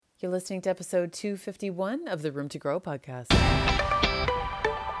You're listening to episode 251 of the Room to Grow podcast.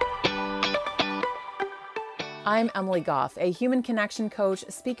 I'm Emily Goff, a human connection coach,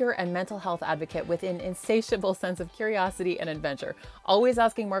 speaker, and mental health advocate with an insatiable sense of curiosity and adventure, always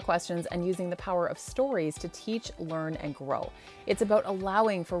asking more questions and using the power of stories to teach, learn, and grow. It's about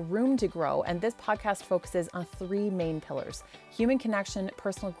allowing for room to grow, and this podcast focuses on three main pillars: human connection,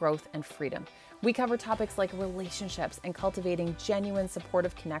 personal growth, and freedom. We cover topics like relationships and cultivating genuine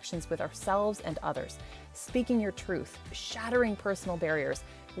supportive connections with ourselves and others, speaking your truth, shattering personal barriers,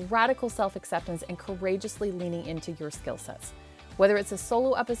 radical self-acceptance, and courageously leaning into your skill sets. Whether it's a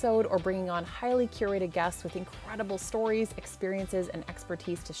solo episode or bringing on highly curated guests with incredible stories, experiences, and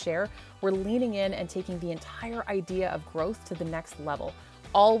expertise to share, we're leaning in and taking the entire idea of growth to the next level,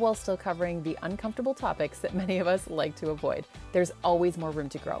 all while still covering the uncomfortable topics that many of us like to avoid. There's always more room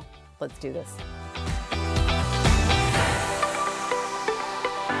to grow. Let's do this.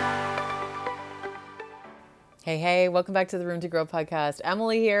 Hey, welcome back to the Room to Grow podcast.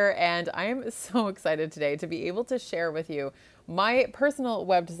 Emily here, and I am so excited today to be able to share with you my personal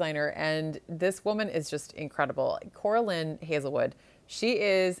web designer, and this woman is just incredible, Coraline Hazelwood. She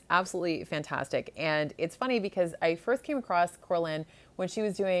is absolutely fantastic, and it's funny because I first came across Coraline when she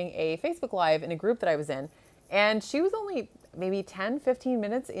was doing a Facebook Live in a group that I was in, and she was only maybe 10, 15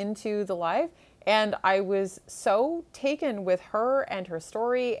 minutes into the live, and I was so taken with her and her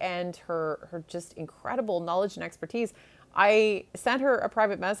story and her just incredible knowledge and expertise. I sent her a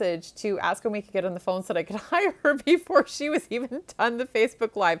private message to ask when we could get on the phone so that I could hire her before she was even done the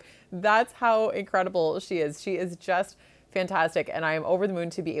Facebook Live. That's how incredible she is. She is just fantastic, and I am over the moon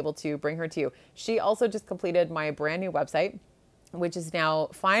to be able to bring her to you. She also just completed my brand new website, which is now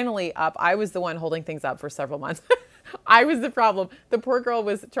finally up. I was the one holding things up for several months. I was the problem. The poor girl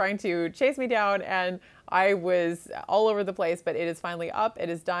was trying to chase me down, and I was all over the place, but it is finally up. It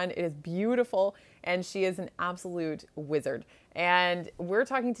is done. It is beautiful, and she is an absolute wizard. And we're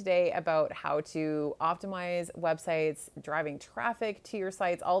talking today about how to optimize websites, driving traffic to your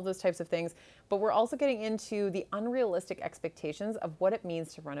sites, all of those types of things. But we're also getting into the unrealistic expectations of what it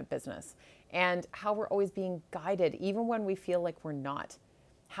means to run a business and how we're always being guided, even when we feel like we're not.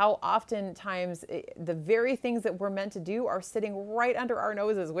 How oftentimes the very things that we're meant to do are sitting right under our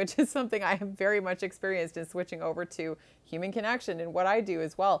noses, which is something I have very much experienced in switching over to human connection and what I do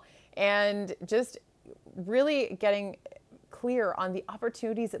as well. And just really getting clear on the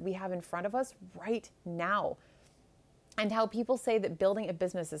opportunities that we have in front of us right now, and how people say that building a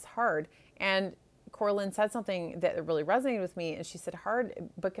business is hard. And Coraline said something that really resonated with me, and she said, hard,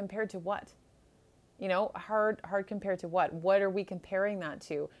 but compared to what? You know, hard compared to what? What are we comparing that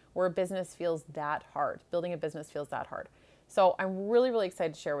to? Where a business feels that hard, building a business feels that hard. So I'm really, really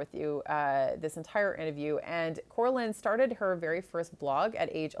excited to share with you this entire interview. And Coraline started her very first blog at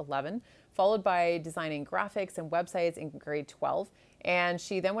age 11, followed by designing graphics and websites in grade 12. And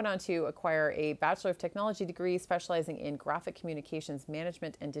she then went on to acquire a Bachelor of Technology degree specializing in graphic communications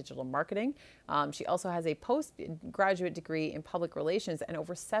management and digital marketing. She also has a postgraduate degree in public relations and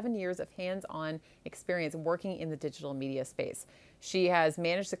over 7 years of hands-on experience working in the digital media space. She has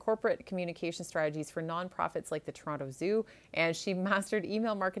managed the corporate communication strategies for nonprofits like the Toronto Zoo, and she mastered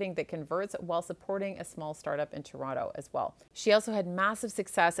email marketing that converts while supporting a small startup in Toronto as well. She also had massive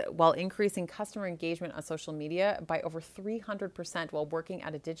success while increasing customer engagement on social media by over 300% while working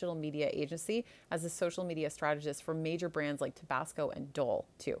at a digital media agency as a social media strategist for major brands like Tabasco and Dole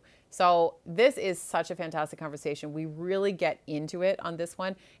too. So this is such a fantastic conversation. We really get into it on this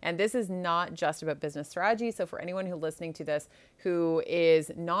one. And this is not just about business strategy. So for anyone who's listening to this who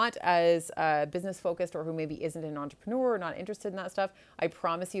is not as business focused or who maybe isn't an entrepreneur or not interested in that stuff, I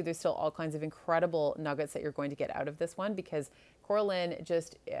promise you there's still all kinds of incredible nuggets that you're going to get out of this one, because Coraline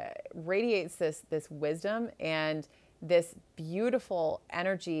just radiates this wisdom and this beautiful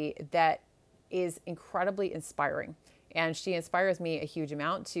energy that is incredibly inspiring. And she inspires me a huge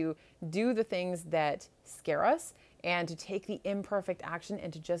amount to do the things that scare us and to take the imperfect action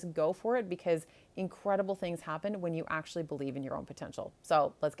and to just go for it, because incredible things happen when you actually believe in your own potential.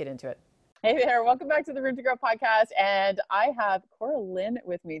 So let's get into it. Hey there, welcome back to the Room to Grow podcast. And I have Coraline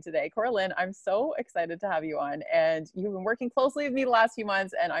with me today. Coraline, I'm so excited to have you on, and you've been working closely with me the last few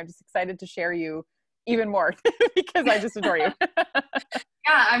months, and I'm just excited to share you even more because I just adore you.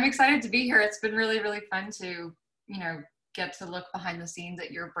 Yeah, I'm excited to be here. It's been really, really fun to, get to look behind the scenes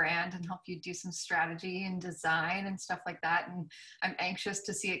at your brand and help you do some strategy and design and stuff like that. And I'm anxious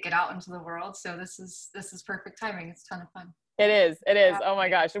to see it get out into the world. So this is perfect timing. It's a ton of fun. It is. Oh my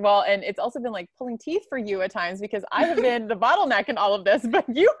gosh. Well, and it's also been like pulling teeth for you at times, because I have been the bottleneck in all of this, but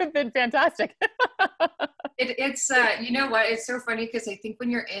you have been fantastic. It's you know what? It's so funny because I think when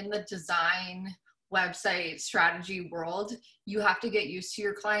you're in the design website strategy world, you have to get used to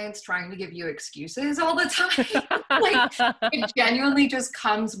your clients trying to give you excuses all the time. Like it genuinely just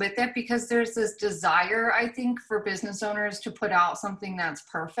comes with it because there's this desire, I think, for business owners to put out something that's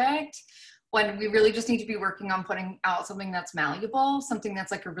perfect when we really just need to be working on putting out something that's malleable, something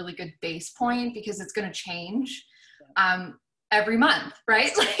that's like a really good base point because it's going to change every month,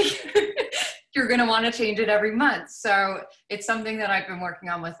 right? Like you're going to want to change it every month. So it's something that I've been working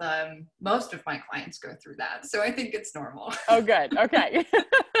on with most of my clients go through that. So I think it's normal. Oh, good. Okay.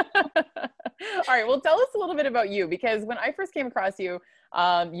 All right. Well, tell us a little bit about you, because when I first came across you,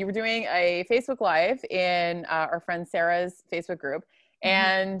 you were doing a Facebook Live in our friend Sarah's Facebook group.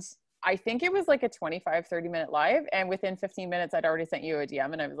 And I think it was like a 25, 30-minute live. And within 15 minutes, I'd already sent you a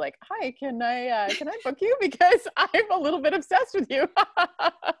DM and I was like, hi, can I book you? Because I'm a little bit obsessed with you.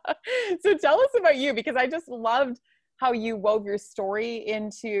 So tell us about you, because I just loved how you wove your story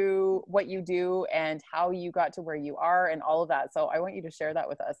into what you do and how you got to where you are and all of that. So I want you to share that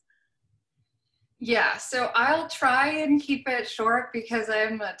with us. Yeah, so I'll try and keep it short because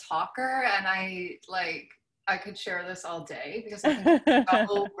I'm a talker and I could share this all day because I think it's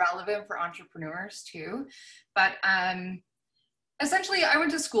so relevant for entrepreneurs too. But essentially, I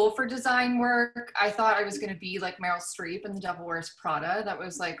went to school for design work. I thought I was going to be like Meryl Streep in The Devil Wears Prada. That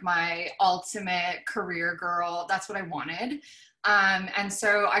was like my ultimate career girl. That's what I wanted. And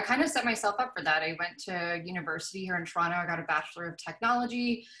so I kind of set myself up for that. I went to university here in Toronto. I got a Bachelor of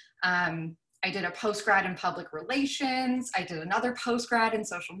Technology. I did a postgrad in public relations. I did another postgrad in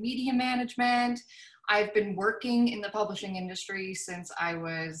social media management. I've been working in the publishing industry since I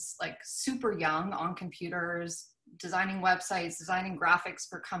was like super young on computers, designing websites, designing graphics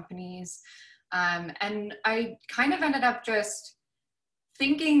for companies. And I kind of ended up just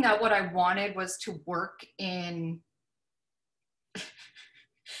thinking that what I wanted was to work in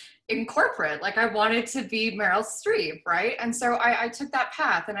corporate. Like I wanted to be Meryl Streep, right? And so I took that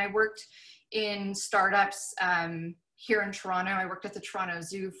path and I worked in startups here in Toronto. I worked at the Toronto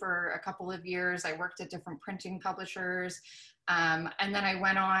Zoo for a couple of years. I worked at different printing publishers. And then I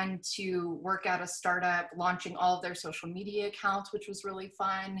went on to work at a startup, launching all of their social media accounts, which was really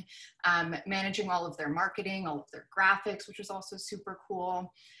fun, managing all of their marketing, all of their graphics, which was also super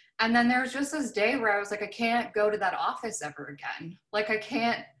cool. And then there was just this day where I was like, I can't go to that office ever again. Like I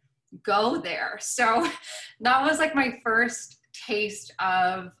can't go there. So that was like my first taste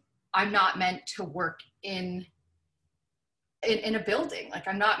of I'm not meant to work in a building. Like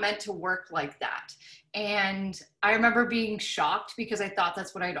I'm not meant to work like that. And I remember being shocked because I thought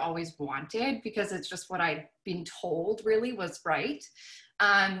that's what I'd always wanted because it's just what I'd been told really was right.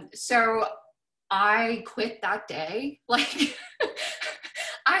 So I quit that day. Like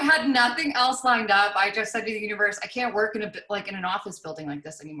I had nothing else lined up. I just said to the universe, I can't work in an office building like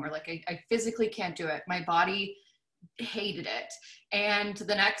this anymore. Like I physically can't do it. My body hated it. And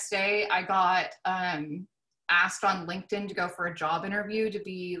the next day I got asked on LinkedIn to go for a job interview to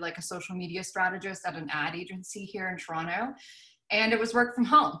be like a social media strategist at an ad agency here in Toronto. And it was work from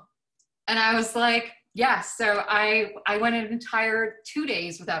home. And I was like, yes. So I went an entire 2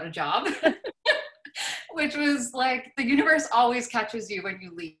 days without a job, which was like the universe always catches you when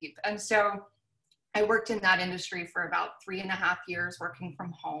you leave. And so I worked in that industry for about 3.5 years working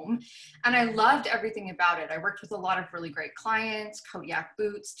from home. And I loved everything about it. I worked with a lot of really great clients, Kodiak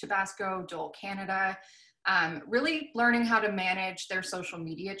Boots, Tabasco, Dole Canada, really learning how to manage their social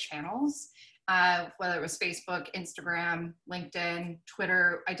media channels, whether it was Facebook, Instagram, LinkedIn,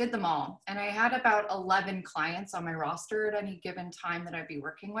 Twitter. I did them all. And I had about 11 clients on my roster at any given time that I'd be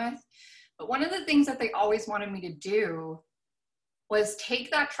working with. But one of the things that they always wanted me to do was take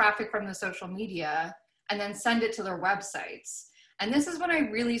that traffic from the social media and then send it to their websites. And this is when I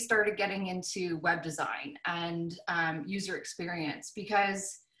really started getting into web design and user experience,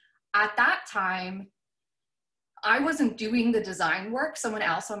 because at that time, I wasn't doing the design work. Someone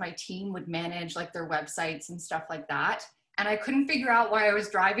else on my team would manage like their websites and stuff like that. And I couldn't figure out why I was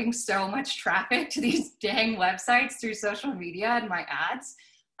driving so much traffic to these dang websites through social media and my ads.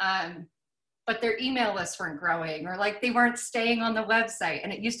 But their email lists weren't growing, or like they weren't staying on the website,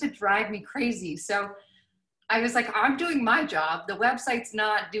 and it used to drive me crazy. So I was like, I'm doing my job, the website's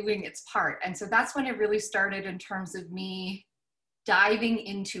not doing its part. And so that's when it really started in terms of me diving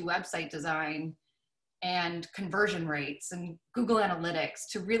into website design and conversion rates and Google Analytics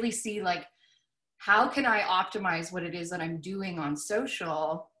to really see like, how can I optimize what it is that I'm doing on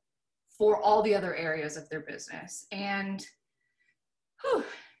social for all the other areas of their business. And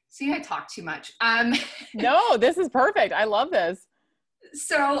see, I talk too much. No, this is perfect. I love this.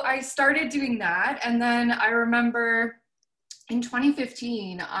 So I started doing that. And then I remember in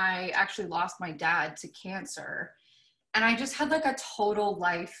 2015, I actually lost my dad to cancer. And I just had like a total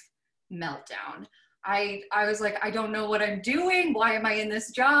life meltdown. I was like, I don't know what I'm doing. Why am I in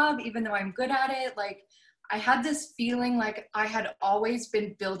this job? Even though I'm good at it. Like, I had this feeling like I had always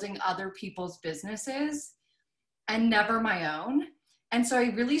been building other people's businesses and never my own. And so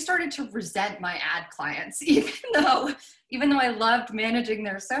I really started to resent my ad clients, even though I loved managing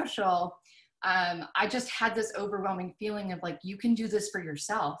their social. I just had this overwhelming feeling of like, you can do this for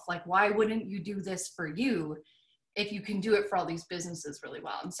yourself. Like, why wouldn't you do this for you if you can do it for all these businesses really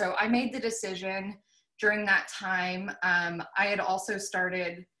well? And so I made the decision during that time. I had also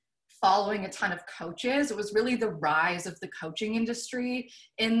started following a ton of coaches. It was really the rise of the coaching industry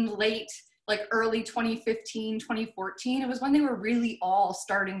in like early 2015, 2014. It was when they were really all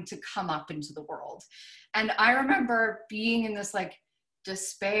starting to come up into the world. And I remember being in this like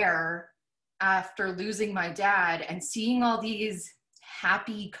despair after losing my dad and seeing all these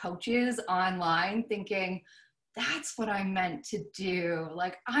happy coaches online thinking, that's what I meant to do.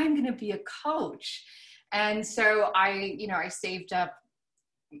 Like, I'm going to be a coach. And so I saved up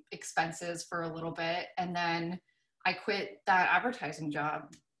expenses for a little bit. And then I quit that advertising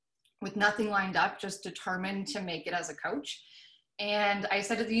job with nothing lined up, just determined to make it as a coach. And I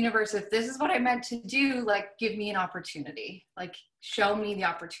said to the universe, if this is what I meant to do, like, give me an opportunity, like, show me the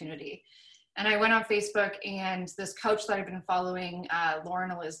opportunity. And I went on Facebook, and this coach that I've been following,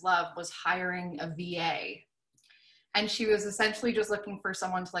 Lauren Liz Love, was hiring a VA. And she was essentially just looking for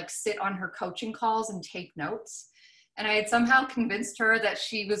someone to like sit on her coaching calls and take notes. And I had somehow convinced her that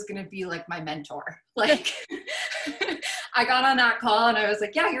she was going to be like my mentor. Like, I got on that call and I was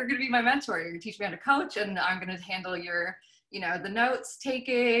like, yeah, you're going to be my mentor. You're going to teach me how to coach, and I'm going to handle your, the notes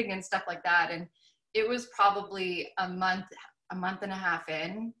taking and stuff like that. And it was probably a month and a half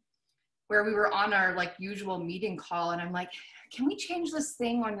in, where we were on our like usual meeting call. And I'm like, can we change this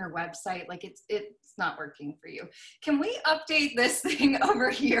thing on your website? Like, it's not working for you. Can we update this thing over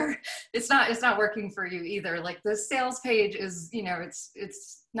here? It's not working for you either. Like, the sales page is,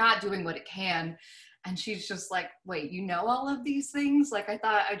 it's not doing what it can. And she's just like, wait, all of these things? Like, I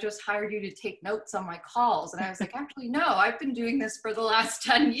thought I just hired you to take notes on my calls. And I was like, actually, no, I've been doing this for the last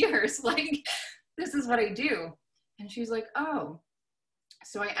 10 years. Like, this is what I do. And she's like, oh.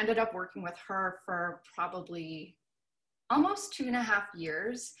 So I ended up working with her for probably almost 2.5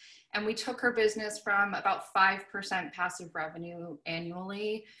 years. And we took her business from about 5% passive revenue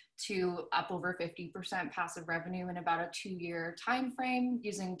annually to up over 50% passive revenue in about a 2-year time frame,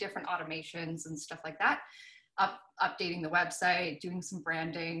 using different automations and stuff like that, updating the website, doing some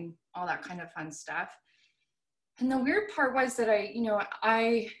branding, all that kind of fun stuff. And the weird part was that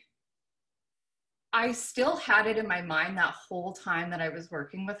I still had it in my mind that whole time that I was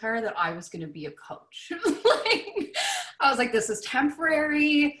working with her that I was going to be a coach. Like, I was like, this is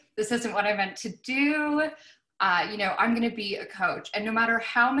temporary. This isn't what I meant to do. I'm going to be a coach. And no matter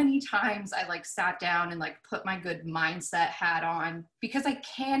how many times I like sat down and like put my good mindset hat on, because I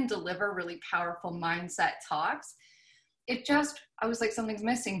can deliver really powerful mindset talks, I was like, something's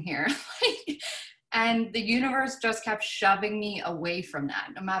missing here. And the universe just kept shoving me away from that.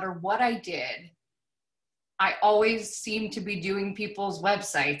 No matter what I did, I always seemed to be doing people's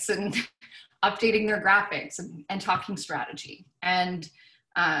websites and updating their graphics and talking strategy. And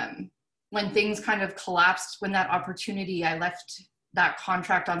when things kind of collapsed, when that opportunity, I left that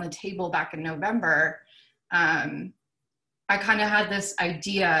contract on the table back in November, I kind of had this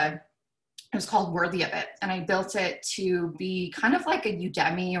idea. It was called Worthy of It. And I built it to be kind of like a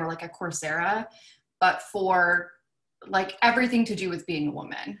Udemy or like a Coursera, but for like everything to do with being a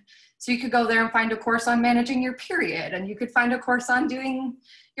woman. So you could go there and find a course on managing your period, and you could find a course on doing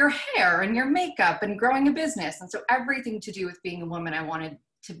your hair and your makeup and growing a business. And so everything to do with being a woman, I wanted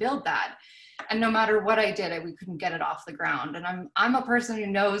to build that. And no matter what I did, we couldn't get it off the ground. And I'm a person who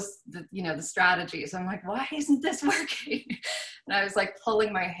knows the strategy. So I'm like, why isn't this working? And I was like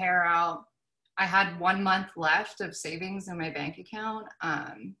pulling my hair out. I had 1 month left of savings in my bank account.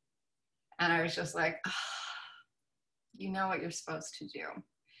 And I was just like, you know what you're supposed to do.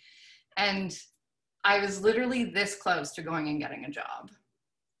 And I was literally this close to going and getting a job.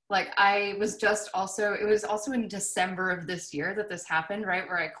 Like, it was also in December of this year that this happened, right?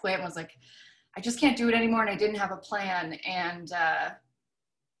 Where I quit and was like, I just can't do it anymore. And I didn't have a plan. And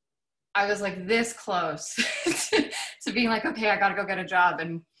I was like this close to being like, okay, I got to go get a job.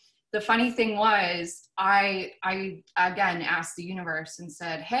 And the funny thing was, I again asked the universe and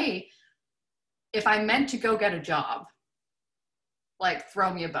said, hey, if I meant to go get a job, like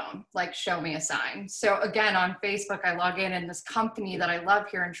throw me a bone, like show me a sign. So again, on Facebook, I log in and this company that I love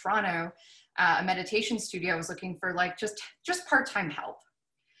here in Toronto, a meditation studio, was looking for like just part-time help.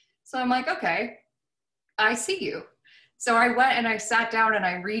 So I'm like, okay, I see you. So I went and I sat down and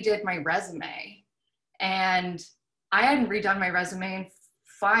I redid my resume, and I hadn't redone my resume in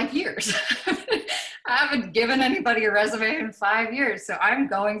 5 years. I haven't given anybody a resume in 5 years. So I'm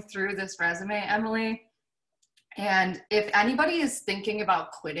going through this resume, Emily. And if anybody is thinking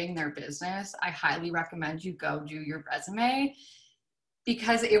about quitting their business, I highly recommend you go do your resume,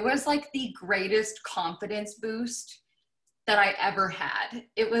 because it was like the greatest confidence boost that I ever had.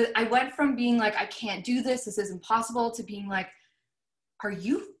 I went from being like, I can't do this, this is impossible, to being like, are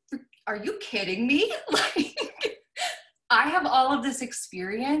you kidding me? Like, I have all of this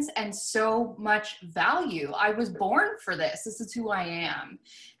experience and so much value. I was born for this. This is who I am.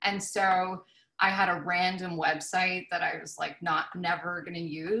 And so I had a random website that I was like never going to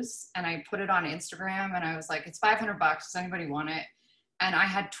use. And I put it on Instagram and I was like, it's $500. Does anybody want it? And I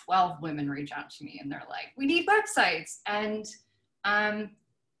had 12 women reach out to me and they're like, we need websites. And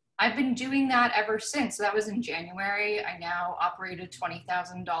I've been doing that ever since. So that was in January. I now operate a $20,000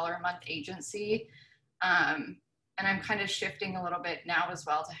 a month agency. And I'm kind of shifting a little bit now as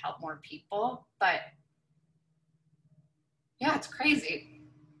well to help more people. But yeah, it's crazy.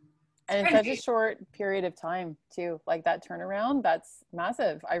 And in such a short period of time too, like that turnaround, that's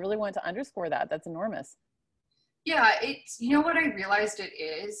massive. I really want to underscore that. That's enormous. Yeah, it's, you know what I realized it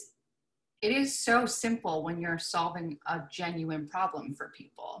is so simple when you're solving a genuine problem for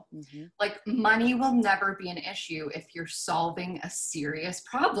people. Mm-hmm. Like money will never be an issue if you're solving a serious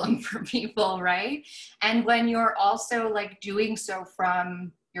problem for people, right? And when you're also like doing so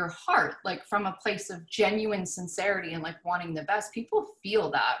from your heart, like from a place of genuine sincerity and like wanting the best, people feel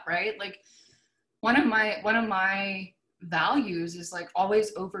that, right? Like one of my values is like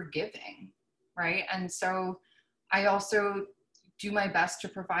always over giving, right? And so I also do my best to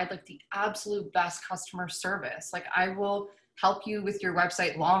provide like the absolute best customer service. Like I will help you with your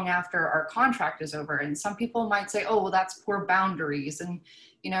website long after our contract is over. And some people might say, oh, well, that's poor boundaries. And,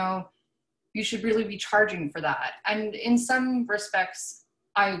 you know, you should really be charging for that. And in some respects,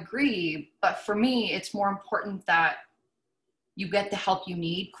 I agree. But for me, it's more important that you get the help you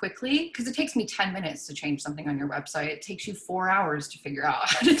need quickly, because it takes me 10 minutes to change something on your website. It takes you 4 hours to figure out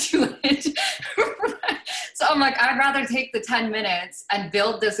how to do it. So I'm like, I'd rather take the 10 minutes and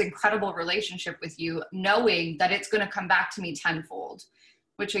build this incredible relationship with you, knowing that it's going to come back to me tenfold,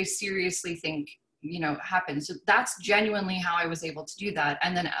 which I seriously think, you know, happens. So that's genuinely how I was able to do that.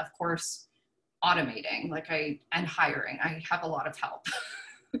 And then of course, automating, and hiring. I have a lot of help.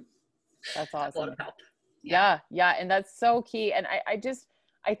 That's awesome. A lot of help. Yeah. And that's so key. And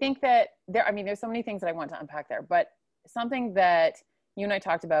I think that there's so many things that I want to unpack there, but something that you and I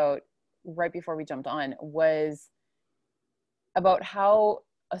talked about right before we jumped on was about how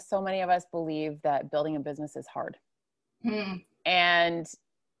so many of us believe that building a business is hard. And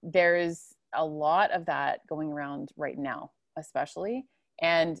there's a lot of that going around right now, especially.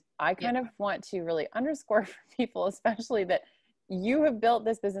 And I kind of want to really underscore for people, especially, that you have built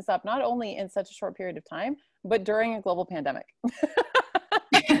this business up not only in such a short period of time, but during a global pandemic.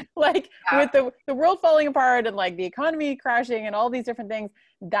 With the world falling apart and like the economy crashing and all these different things,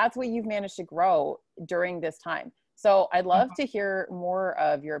 that's what you've managed to grow during this time. So I'd love to hear more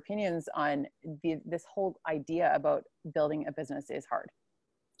of your opinions on this whole idea about building a business is hard.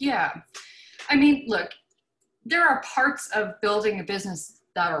 Yeah. I mean, look, there are parts of building a business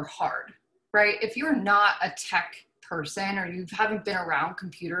that are hard, right? If you're not a tech person or you haven't been around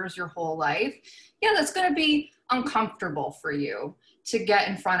computers your whole life, that's going to be uncomfortable for you to get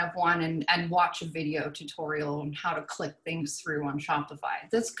in front of one and watch a video tutorial on how to click things through on Shopify.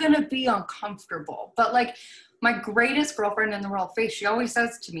 That's going to be uncomfortable. But like my greatest girlfriend in the world, Faith, she always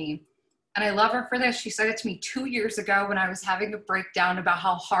says to me, and I love her for this, she said it to me 2 years ago when I was having a breakdown about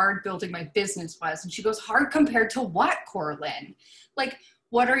how hard building my business was. And she goes, hard compared to what, Corlin? Like,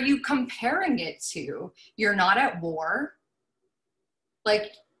 what are you comparing it to? You're not at war.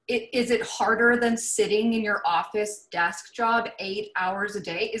 Like, is it harder than sitting in your office desk job 8 hours a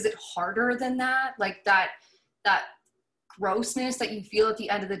day? Is it harder than that? Like that grossness that you feel at the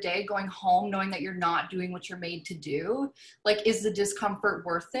end of the day going home knowing that you're not doing what you're made to do? Like, is the discomfort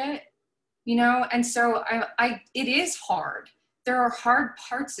worth it? You know? And so it is hard. There are hard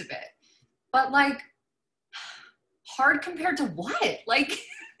parts of it, but like, hard compared to what? Like,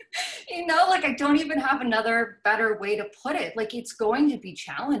 like I don't even have another better way to put it. Like, it's going to be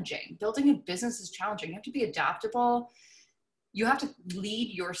challenging. Building a business is challenging. You have to be adaptable. you have to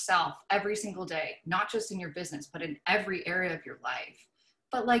lead yourself every single day, not just in your business, but in every area of your life.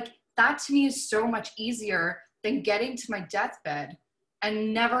 But like, that to me is so much easier than getting to my deathbed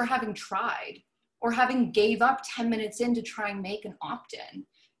and never having tried, or having gave up 10 minutes in to try and make an opt-in.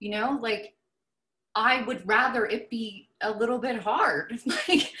 You know, like, I would rather it be a little bit hard.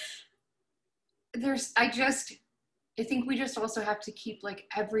 Like, I think we just also have to keep like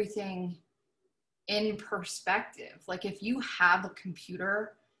everything in perspective. Like, if you have a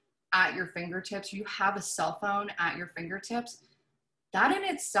computer at your fingertips, you have a cell phone at your fingertips, that in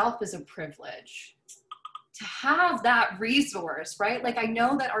itself is a privilege to have that resource, right? Like, I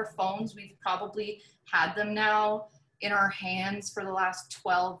know that our phones, we've probably had them now in our hands for the last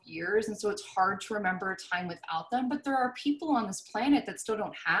 12 years. And so it's hard to remember a time without them, but there are people on this planet that still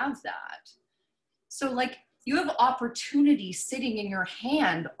don't have that. So like, you have opportunity sitting in your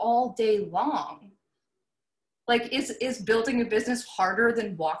hand all day long. Like, is building a business harder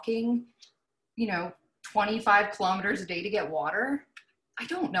than walking, 25 kilometers a day to get water? I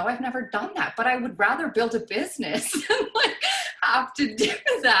don't know. I've never done that, but I would rather build a business than like have to do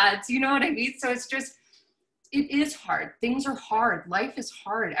that. You know what I mean? So it's just, it is hard. Things are hard. Life is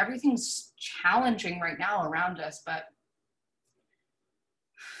hard. Everything's challenging right now around us, but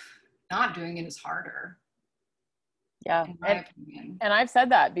not doing it is harder. Yeah. In my opinion. And I've said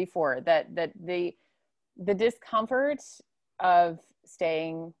that before, that the discomfort of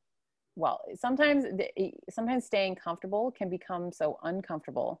staying, well, sometimes staying comfortable can become so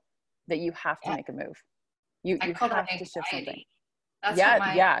uncomfortable that you have to make a move. You have to shift something.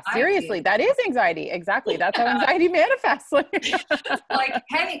 That's seriously, that is anxiety. Exactly. That's how anxiety manifests. Like,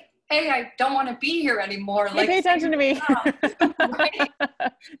 hey, I don't want to be here anymore. Like, pay attention to me. Right?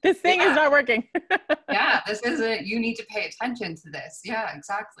 This thing is not working. Yeah, this isn't, you need to pay attention to this. Yeah,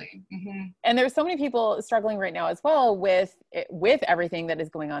 exactly. Mm-hmm. And there's so many people struggling right now as well with everything that is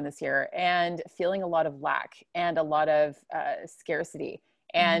going on this year, and feeling a lot of lack and a lot of scarcity.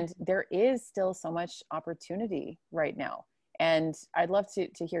 And there is still so much opportunity right now. And I'd love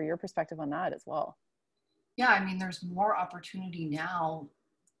to hear your perspective on that as well. Yeah, I mean, there's more opportunity now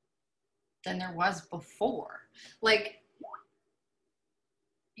than there was before. Like,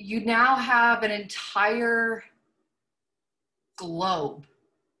 you now have an entire globe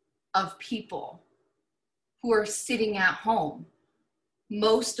of people who are sitting at home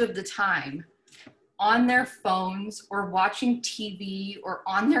most of the time on their phones or watching TV or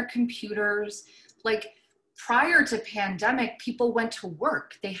on their computers. Like, prior to pandemic, people went to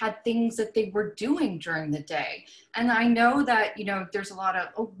work. They had things that they were doing during the day. And I know that, there's a lot of,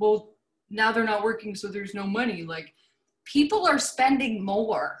 oh, well, now they're not working, so there's no money. Like, people are spending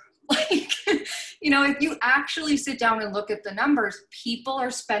more. Like, if you actually sit down and look at the numbers, people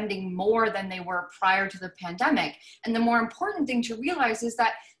are spending more than they were prior to the pandemic. And the more important thing to realize is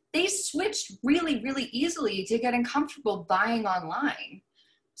that they switched really, really easily to getting comfortable buying online.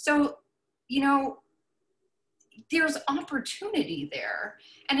 So, there's opportunity there.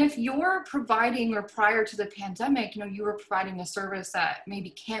 And if you're providing, or prior to the pandemic, you were providing a service that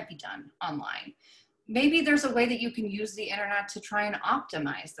maybe can't be done online, maybe there's a way that you can use the internet to try and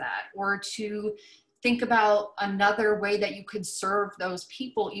optimize that, or to think about another way that you could serve those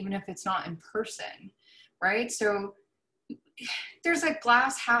people, even if it's not in person, right? So there's a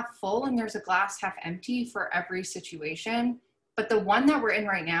glass half full and there's a glass half empty for every situation. But the one that we're in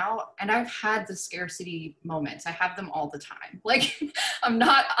right now, and I've had the scarcity moments, I have them all the time. Like, I'm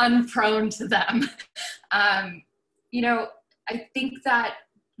not unprone to them. I think that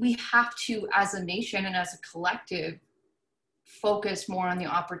we have to, as a nation and as a collective, focus more on the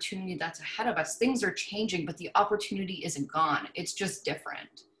opportunity that's ahead of us. Things are changing, but the opportunity isn't gone. It's just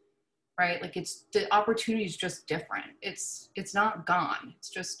different, right? Like, the opportunity is just different. It's not gone. It's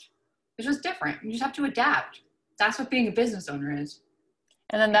just different. You just have to adapt. That's what being a business owner is.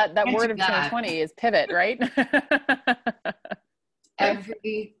 And then that word of 2020 is pivot, right?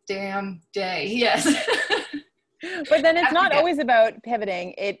 Every damn day. Yes. But then it's not always about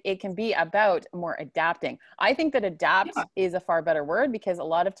pivoting. It can be about more adapting. I think that adapt is a far better word, because a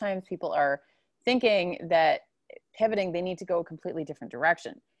lot of times people are thinking that pivoting, they need to go a completely different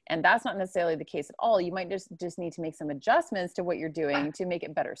direction. And that's not necessarily the case at all. You might just need to make some adjustments to what you're doing to make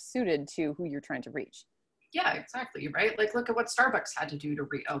it better suited to who you're trying to reach. Yeah, exactly, right? Like, look at what Starbucks had to do to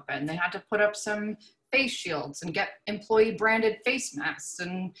reopen. They had to put up some face shields and get employee branded face masks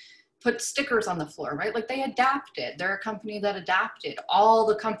and put stickers on the floor, right? Like, they adapted. They're a company that adapted. All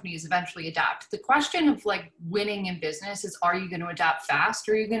the companies eventually adapt. The question of like winning in business is, are you going to adapt fast,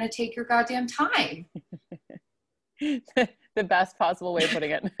 or are you going to take your goddamn time? The best possible way of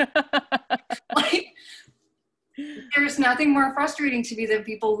putting it. Like, There's nothing more frustrating to me than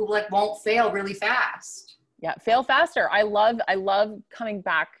people who like won't fail really fast. Yeah, fail faster. I love coming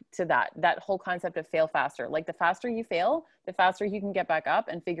back to that whole concept of fail faster. Like the faster you fail, the faster you can get back up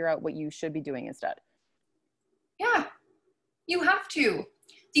and figure out what you should be doing instead. Yeah, you have to.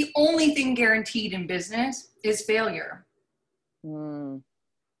 The only thing guaranteed in business is failure. Mm.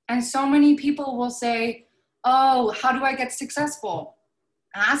 And so many people will say, oh, how do I get successful?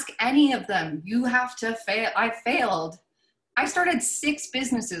 Ask any of them. You have to fail. I failed. I started 6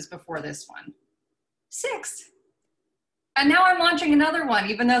 businesses before this one. 6. And now I'm launching another one,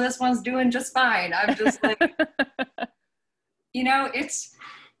 even though this one's doing just fine. I'm just like, you know, it's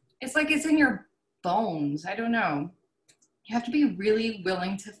like it's in your bones. I don't know. You have to be really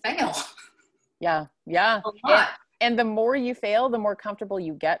willing to fail. Yeah. Yeah. A lot. And the more you fail, the more comfortable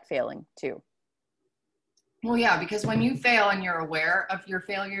you get failing too. Well, yeah, because when you fail and you're aware of your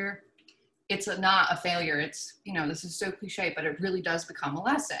failure, it's not a failure. It's, you know, this is so cliche, but it really does become a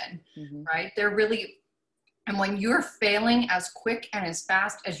lesson, right? And when you're failing as quick and as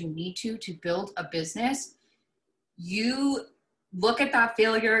fast as you need to build a business, you look at that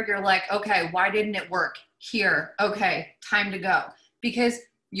failure, you're like, okay, why didn't it work? Here, okay, time to go. Because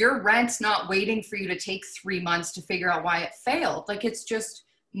your rent's not waiting for you to take 3 months to figure out why it failed. Like, it's just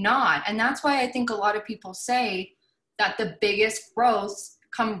not. And that's why I think a lot of people say that the biggest growths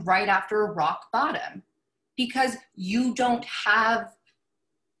come right after a rock bottom, because you don't have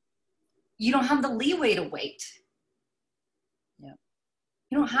the leeway to wait. Yeah.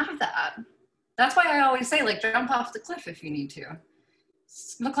 You don't have that. That's why I always say, like, jump off the cliff if you need to.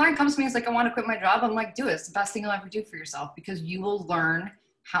 The client comes to me and is like, I want to quit my job. I'm like, do it. It's the best thing you'll ever do for yourself, because you will learn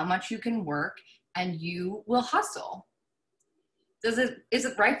how much you can work and you will hustle. Is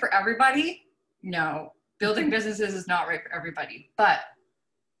it right for everybody? No. Building businesses is not right for everybody. But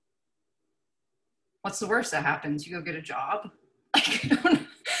what's the worst that happens? You go get a job? Like, I don't know.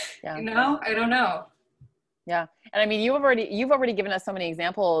 Yeah. You know? I don't know. Yeah. And I mean, you've already given us so many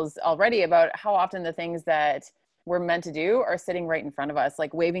examples already about how often the things that we're meant to do are sitting right in front of us,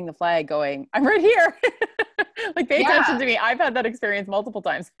 like waving the flag going, I'm right here. Like, pay attention to me. I've had that experience multiple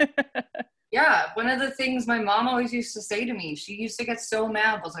times. Yeah. One of the things my mom always used to say to me, she used to get so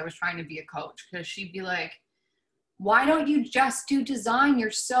mad as I was trying to be a coach, because she'd be like, why don't you just do design?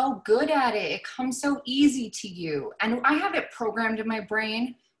 You're so good at it. It comes so easy to you. And I have it programmed in my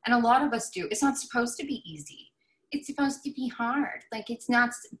brain, and a lot of us do. It's not supposed to be easy. It's supposed to be hard. Like, it's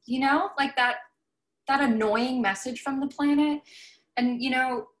not, you know, like that annoying message from the planet. And, you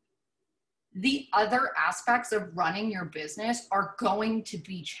know, the other aspects of running your business are going to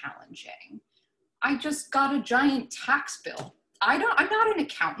be challenging. I just got a giant tax bill. I'm not an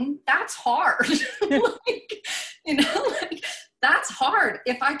accountant. That's hard. Like, you know, like, that's hard.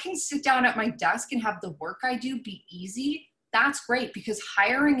 If I can sit down at my desk and have the work I do be easy, that's great, because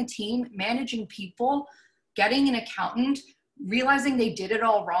hiring a team, managing people, getting an accountant, realizing they did it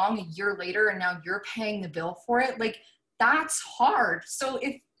all wrong a year later and now you're paying the bill for it, like, that's hard. So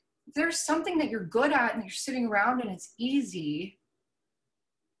if there's something that you're good at and you're sitting around and it's easy,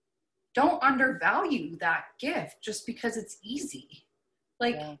 don't undervalue that gift just because it's easy.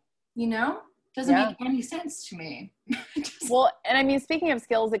 Like, you know, doesn't make any sense to me. Well, and I mean, speaking of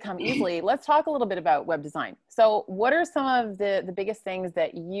skills that come easily, let's talk a little bit about web design. So what are some of the biggest things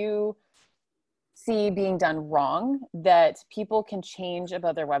that you see being done wrong that people can change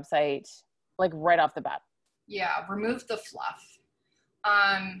about their website, like right off the bat? Yeah, remove the fluff.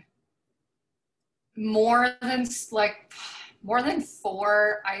 More than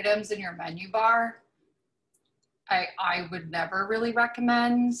 4 items in your menu bar, I would never really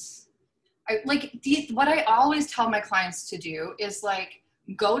recommend. What I always tell my clients to do is, like,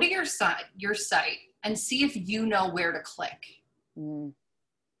 go to your site and see if you know where to click.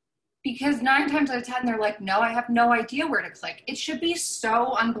 Because 9 times out of 10, they're like, no, I have no idea where to click. It should be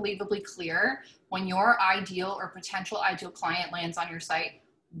so unbelievably clear when your ideal or potential ideal client lands on your site,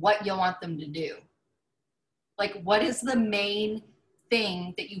 what you want them to do. Like, what is the main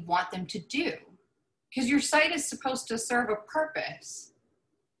thing that you want them to do? Because your site is supposed to serve a purpose.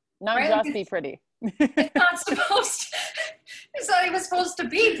 Not right? Just be pretty. It's not even supposed to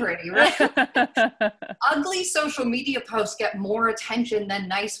be pretty, right? Ugly social media posts get more attention than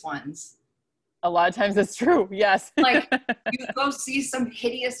nice ones. A lot of times it's true, yes. Like, you go see some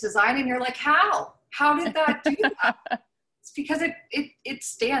hideous design and you're like, how? How did that do that? It's because it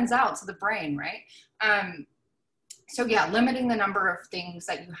stands out to the brain, right? So yeah, limiting the number of things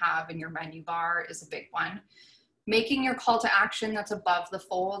that you have in your menu bar is a big one. Making your call to action that's above the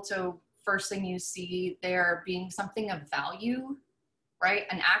fold. So first thing you see there being something of value, right?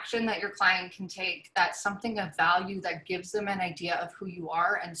 An action that your client can take, that's something of value that gives them an idea of who you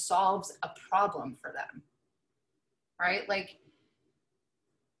are and solves a problem for them, right? Like,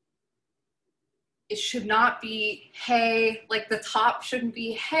 it should not be, hey, like the top shouldn't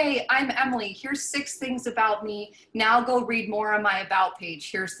be, hey, I'm Emily, here's 6 things about me, now go read more on my about page,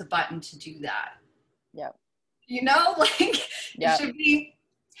 here's the button to do that. Yep. You know, like Yep. It should be,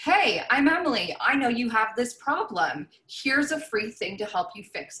 hey, I'm Emily, I know you have this problem, here's a free thing to help you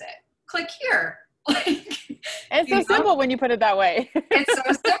fix it, click here. Like, And it's so simple when you put it that way. It's so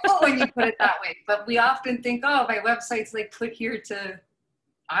simple when you put it that way, but we often think, oh, my website's like, click here to,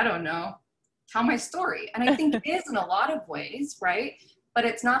 I don't know, tell my story. And I think it is in a lot of ways, right? But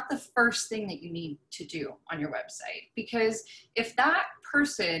it's not the first thing that you need to do on your website, because if that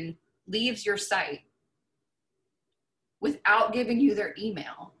person leaves your site without giving you their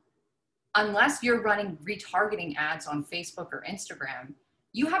email, unless you're running retargeting ads on Facebook or Instagram,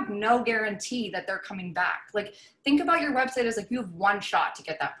 you have no guarantee that they're coming back. Like, think about your website as like you have one shot to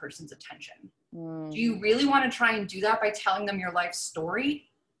get that person's attention. Do you really want to try and do that by telling them your life story?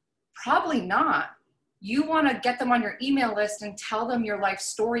 Probably not. You want to get them on your email list and tell them your life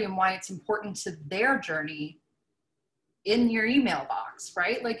story and why it's important to their journey in your email box,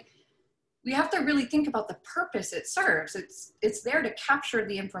 right? Like, we have to really think about the purpose it serves. It's there to capture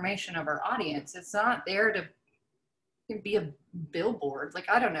the information of our audience. It's not there to be a billboard. Like,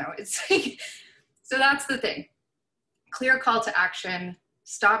 I don't know. It's like, so that's the thing. Clear call to action.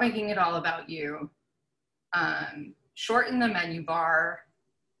 Stop making it all about you. Shorten the menu bar.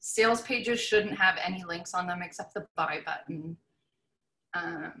 Sales pages shouldn't have any links on them except the buy button.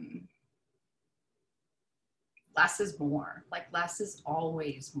 Less is more. Like, less is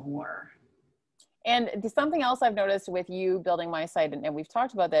always more. And something else I've noticed with you building my site, and we've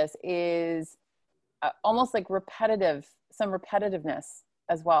talked about this, is almost like some repetitiveness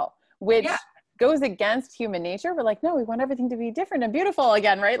as well, which goes against human nature. We're like, no, we want everything to be different and beautiful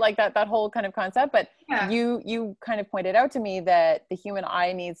again, right? Like that whole kind of concept. But you kind of pointed out to me that the human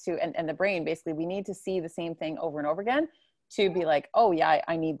eye needs to, and the brain, basically, we need to see the same thing over and over again to be like, oh yeah,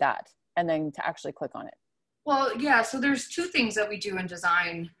 I need that. And then to actually click on it. Well, yeah. So there's 2 things that we do in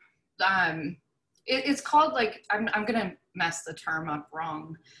design. It's called, like, I'm going to mess the term up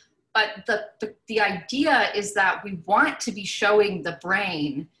wrong, but the idea is that we want to be showing the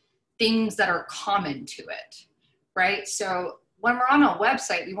brain things that are common to it, right? So when we're on a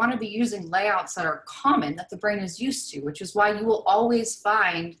website, we want to be using layouts that are common, that the brain is used to, which is why you will always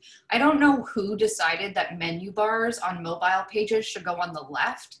find, I don't know who decided that menu bars on mobile pages should go on the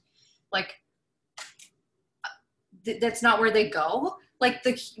left. Like, that's not where they go. Like,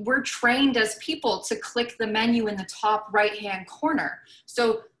 we're trained as people to click the menu in the top right-hand corner.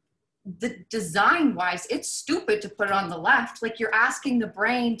 So the design wise, it's stupid to put it on the left. Like, you're asking the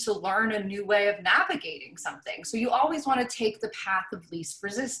brain to learn a new way of navigating something. So you always want to take the path of least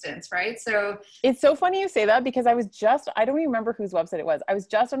resistance, right? So it's so funny you say that, because I don't even remember whose website it was. I was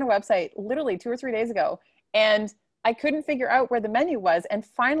just on a website literally 2 or 3 days ago, and I couldn't figure out where the menu was. And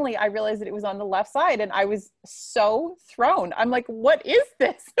finally I realized that it was on the left side, and I was so thrown. I'm like, what is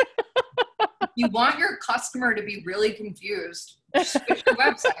this? You want your customer to be really confused, switch your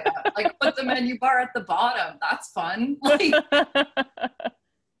website up. Like, put the menu bar at the bottom. That's fun. Like,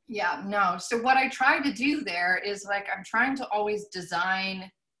 yeah, no. So what I try to do there is, like, I'm trying to always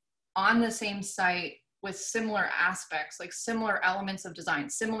design on the same site with similar aspects, like similar elements of design,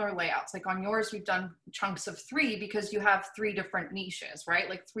 similar layouts. Like on yours, we've done chunks of 3 because you have 3 different niches, right?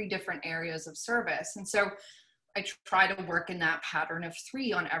 Like 3 different areas of service. And so I try to work in that pattern of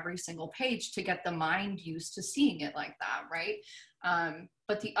 3 on every single page to get the mind used to seeing it like that, right?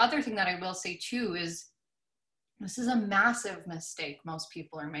 But the other thing that I will say too is, this is a massive mistake most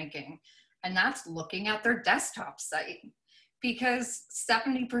people are making, and that's looking at their desktop site, because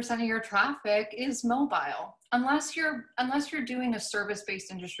 70% of your traffic is mobile, unless you're doing a service-based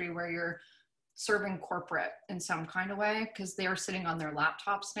industry where you're serving corporate in some kind of way, because they are sitting on their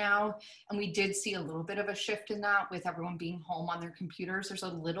laptops now. And we did see a little bit of a shift in that with everyone being home on their computers. There's a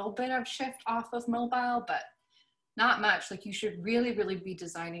little bit of shift off of mobile, but not much. Like, you should really, really be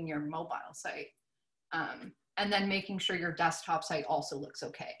designing your mobile site. And then making sure your desktop site also looks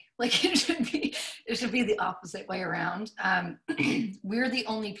okay. Like, it should be the opposite way around. We're the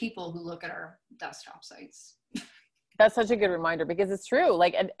only people who look at our desktop sites. That's such a good reminder, because it's true.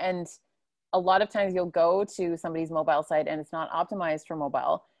 Like, and a lot of times you'll go to somebody's mobile site and it's not optimized for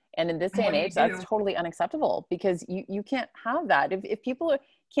mobile. And in this day and age, that's totally unacceptable, because you can't have that. If people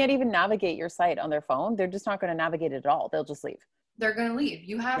can't even navigate your site on their phone, they're just not going to navigate it at all. They'll just leave. They're going to leave.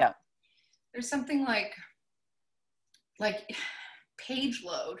 There's something like page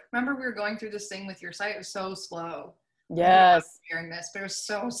load. Remember we were going through this thing with your site? It was so slow. Yes. I'm hearing this, but it was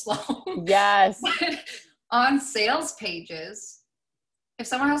so slow. Yes. On sales pages, if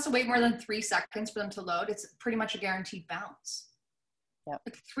someone has to wait more than 3 seconds for them to load, it's pretty much a guaranteed bounce. Yep.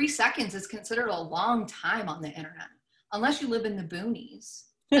 Like 3 seconds is considered a long time on the internet, unless you live in the boonies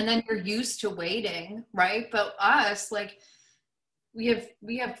and then you're used to waiting, right? But us, like, we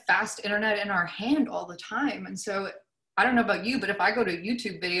have fast internet in our hand all the time. And so I don't know about you, but if I go to a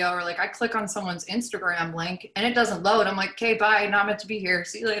YouTube video or like I click on someone's Instagram link and it doesn't load, I'm like, okay, bye, not meant to be here.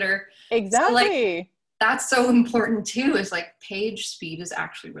 See you later. Exactly. So, like, that's so important too, is like page speed is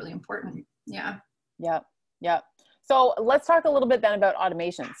actually really important. Yeah. Yep. Yep. So let's talk a little bit then about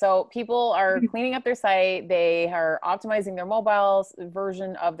automation. So people are cleaning up their site. They are optimizing their mobile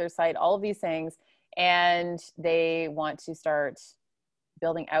version of their site, all of these things, and they want to start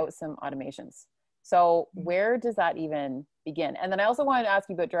building out some automations. So where does that even begin? And then I also wanted to ask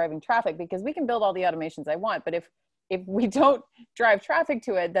you about driving traffic, because we can build all the automations I want, but if we don't drive traffic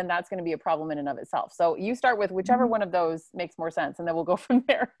to it, then that's going to be a problem in and of itself. So you start with whichever one of those makes more sense, and then we'll go from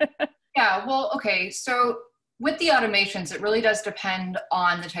there. Yeah, well, okay. So with the automations, it really does depend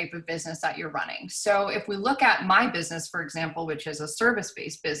on the type of business that you're running. So if we look at my business, for example, which is a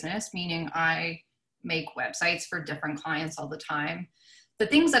service-based business, meaning I make websites for different clients all the time, the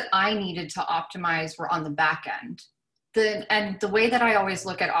things that I needed to optimize were on the back end. And the way that I always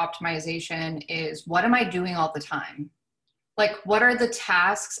look at optimization is, what am I doing all the time? Like, what are the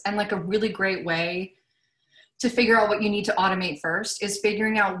tasks? And like a really great way to figure out what you need to automate first is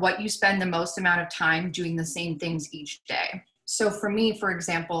figuring out what you spend the most amount of time doing the same things each day. So for me, for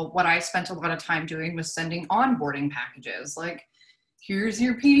example, what I spent a lot of time doing was sending onboarding packages. Like, here's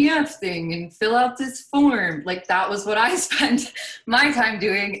your PDF thing and fill out this form. Like, that was what I spent my time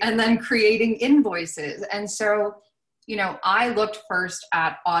doing, and then creating invoices. And so, you know, I looked first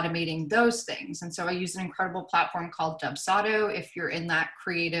at automating those things. And so I used an incredible platform called Dubsado. If you're in that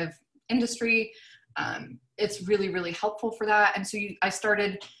creative industry, it's really, really helpful for that. And so I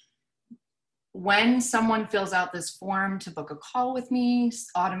started, when someone fills out this form to book a call with me,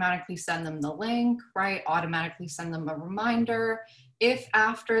 automatically send them the link, right? Automatically send them a reminder. If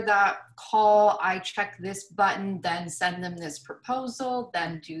after that call, I check this button, then send them this proposal,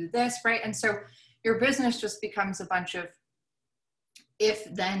 then do this, right? And so your business just becomes a bunch of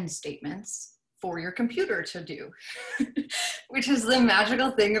if-then statements for your computer to do, which is the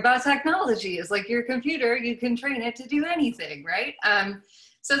magical thing about technology, is like your computer, you can train it to do anything, right?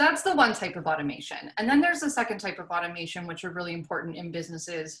 So that's the one type of automation. And then there's a second type of automation, which are really important in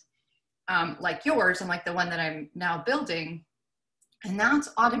businesses like yours and like the one that I'm now building. And that's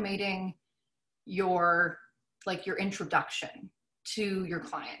automating your introduction to your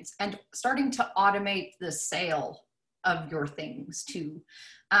clients and starting to automate the sale of your things too.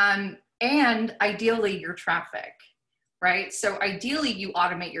 And ideally your traffic, right? So ideally you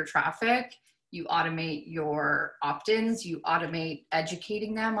automate your traffic, you automate your opt-ins, you automate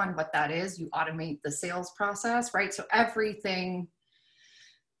educating them on what that is, you automate the sales process, right? So everything,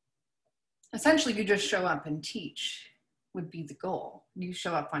 essentially you just show up and teach would be the goal. You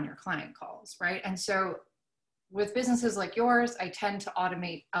show up on your client calls, right? And so with businesses like yours, I tend to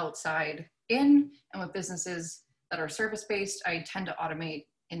automate outside in, and with businesses that are service-based, I tend to automate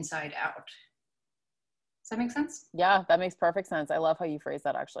inside out. Does that make sense? Yeah, that makes perfect sense. I love how you phrase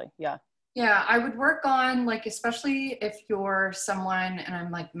that, actually. Yeah. Yeah, I would work on, like, especially if you're someone, and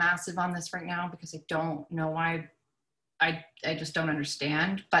I'm like massive on this right now because I don't know why, I just don't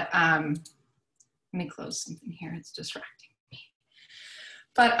understand, but let me close something here, it's distracting me.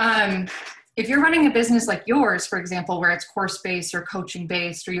 But if you're running a business like yours, for example, where it's course-based or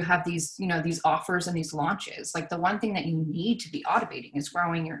coaching-based, or you have these, you know, these offers and these launches, like the one thing that you need to be automating is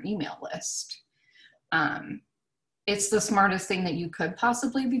growing your email list. It's the smartest thing that you could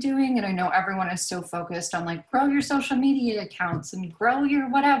possibly be doing. And I know everyone is so focused on like, grow your social media accounts and grow your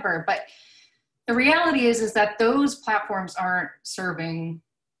whatever. But the reality is that those platforms aren't serving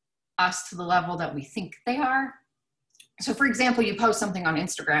us to the level that we think they are. So for example, you post something on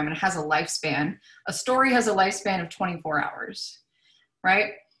Instagram and it has a lifespan. A story has a lifespan of 24 hours,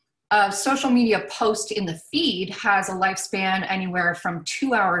 right? A social media post in the feed has a lifespan anywhere from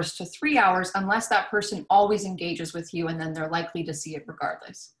 2 hours to 3 hours, unless that person always engages with you, and then they're likely to see it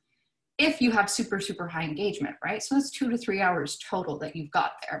regardless. If you have super, super high engagement, right? So it's 2 to 3 hours total that you've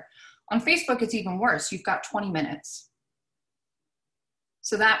got there. On Facebook, it's even worse. You've got 20 minutes.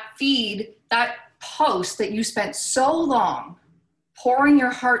 So that feed, that post that you spent so long pouring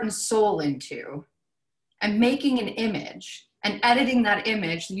your heart and soul into and making an image and editing that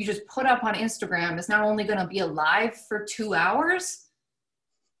image that you just put up on Instagram is not only going to be alive for 2 hours,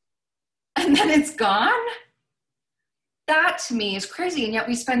 and then it's gone. That to me is crazy. And yet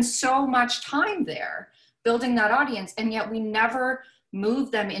we spend so much time there building that audience, and yet we never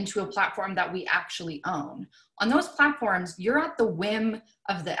move them into a platform that we actually own. On those platforms, you're at the whim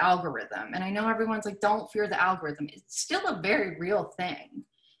of the algorithm. And I know everyone's like, don't fear the algorithm. It's still a very real thing.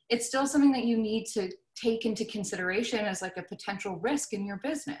 It's still something that you need to take into consideration as like a potential risk in your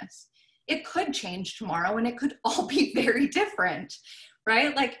business. It could change tomorrow and it could all be very different,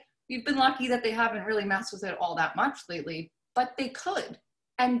 right? Like, we've been lucky that they haven't really messed with it all that much lately, but they could.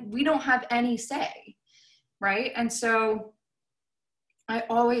 And we don't have any say, right? And so I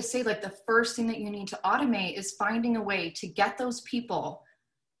always say, like, the first thing that you need to automate is finding a way to get those people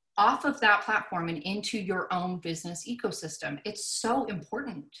off of that platform and into your own business ecosystem. It's so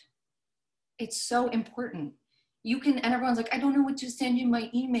important. It's so important. You can, and everyone's like, I don't know what to send you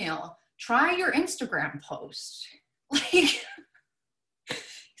my email. Try your Instagram post. Like,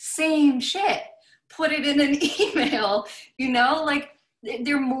 same shit. Put it in an email, you know, like,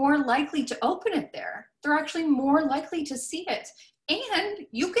 they're more likely to open it there. They're actually more likely to see it. And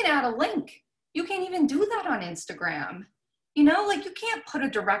you can add a link. You can't even do that on Instagram. You know, like, you can't put a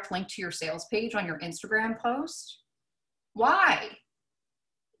direct link to your sales page on your Instagram post. Why?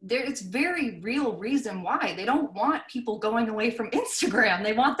 It's very real reason why. They don't want people going away from Instagram.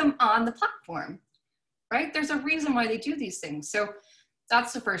 They want them on the platform, right? There's a reason why they do these things. So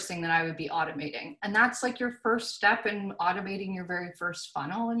that's the first thing that I would be automating. And that's like your first step in automating your very first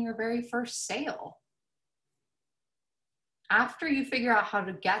funnel and your very first sale. After you figure out how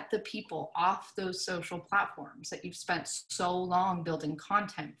to get the people off those social platforms that you've spent so long building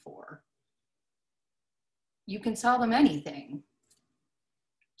content for, you can sell them anything.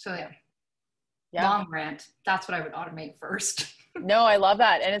 So yeah. Long rant. That's what I would automate first. No, I love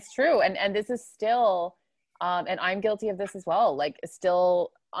that. And it's true. And this is still, and I'm guilty of this as well, like,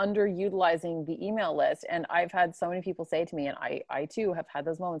 still underutilizing the email list. And I've had so many people say to me, and I too have had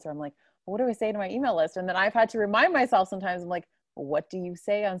those moments where I'm like, what do I say to my email list? And then I've had to remind myself sometimes, I'm like, what do you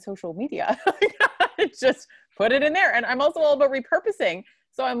say on social media? Just put it in there. And I'm also all about repurposing.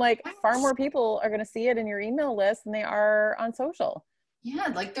 So I'm like, far more people are going to see it in your email list than they are on social. Yeah,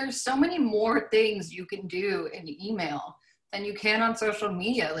 like, there's so many more things you can do in email than you can on social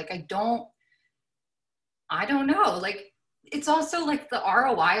media. Like, I don't know. Like, it's also like the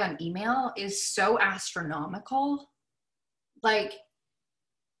ROI on email is so astronomical. Like,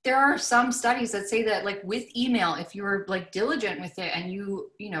 there are some studies that say that, like, with email, if you're like diligent with it and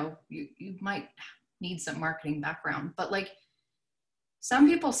you might need some marketing background, but like, some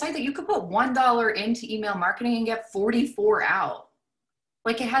people say that you could put $1 into email marketing and get 44 out.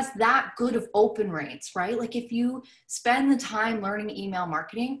 Like, it has that good of open rates, right? Like, if you spend the time learning email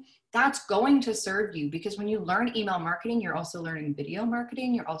marketing, that's going to serve you, because when you learn email marketing, you're also learning video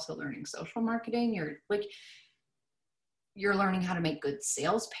marketing. You're also learning social marketing. You're learning how to make good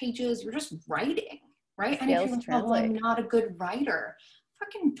sales pages. You're just writing, right? And if you're like, oh, well, I'm not a good writer,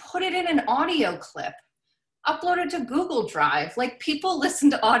 fucking put it in an audio clip, upload it to Google Drive. Like, people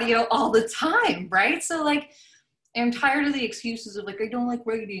listen to audio all the time, right? So, like, I'm tired of the excuses of like, I don't like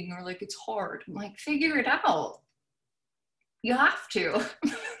writing, or like, it's hard. I'm like, figure it out. You have to.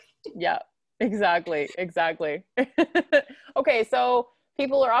 Yeah, exactly. Okay, so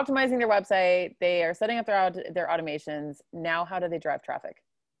people are optimizing their website. They are setting up their automations. Now, how do they drive traffic?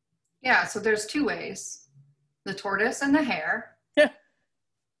 Yeah, so there's two ways: the tortoise and the hare.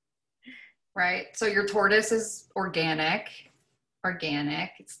 Right? So your tortoise is organic.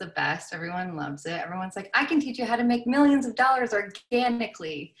 It's the best. Everyone loves it. Everyone's like, I can teach you how to make millions of dollars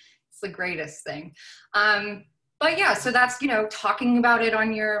organically. It's the greatest thing. But yeah, so that's, talking about it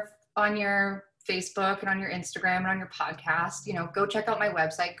on your Facebook and on your Instagram and on your podcast. Go check out my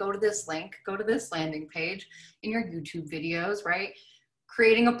website, go to this link, go to this landing page, in your YouTube videos, right?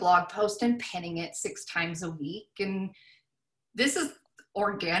 Creating a blog post and pinning it 6 times a week. And this is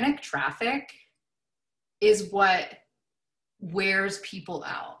organic traffic is what wears people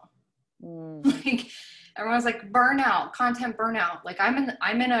out. Like, everyone's like, content burnout. Like,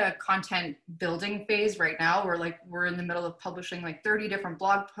 I'm in a content building phase right now where, like, we're in the middle of publishing like 30 different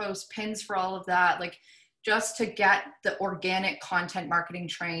blog posts, pins for all of that, like, just to get the organic content marketing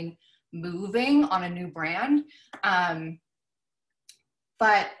train moving on a new brand. But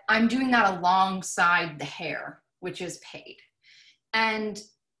I'm doing that alongside the hare, which is paid. And,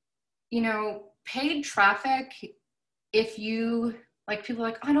 paid traffic, if you, like, people are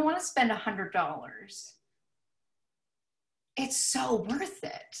like, oh, I don't want to spend $100. It's so worth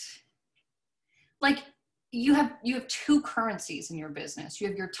it. Like, you have 2 currencies in your business. You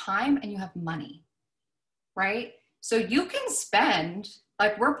have your time and you have money, right? So you can spend,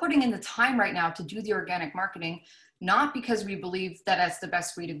 like we're putting in the time right now to do the organic marketing, not because we believe that that's the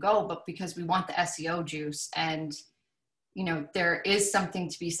best way to go, but because we want the SEO juice. And, you know, there is something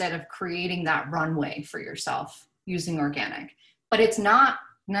to be said of creating that runway for yourself using organic, but it's not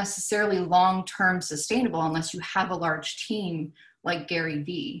necessarily long-term sustainable unless you have a large team like Gary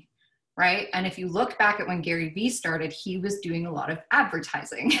Vee, right? And if you look back at when Gary Vee started, he was doing a lot of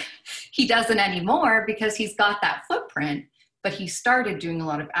advertising. He doesn't anymore because he's got that footprint, but he started doing a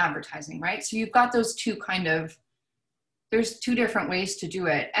lot of advertising, right? So you've got those two there's two different ways to do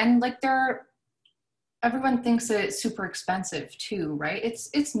it. And like everyone thinks that it's super expensive too, right?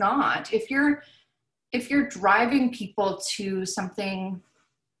 It's not. If you're driving people to something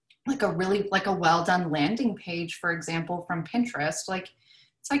like a well done landing page, for example, from Pinterest, like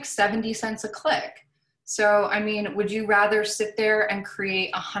it's like 70 cents a click. So, I mean, would you rather sit there and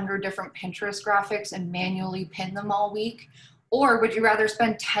create 100 different Pinterest graphics and manually pin them all week? Or would you rather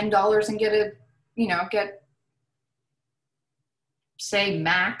spend $10 and get say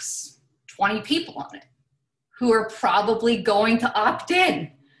max 20 people on it who are probably going to opt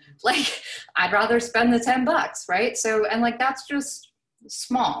in? Like, I'd rather spend the $10, right? So, and like, that's just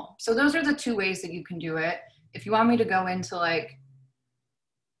small. So those are the two ways that you can do it. If you want me to go into like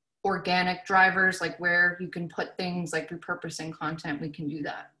organic drivers, like where you can put things like repurposing content, we can do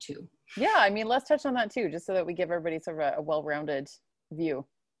that too. Yeah, I mean, let's touch on that too, just so that we give everybody sort of a well-rounded view.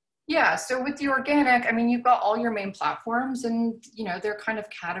 Yeah, so with the organic, I mean, you've got all your main platforms and, you know, they're kind of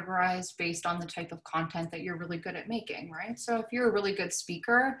categorized based on the type of content that you're really good at making, right? So if you're a really good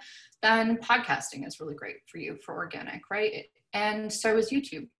speaker, then podcasting is really great for you for organic, right? And so is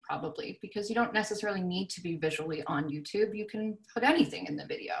YouTube probably, because you don't necessarily need to be visually on YouTube. You can put anything in the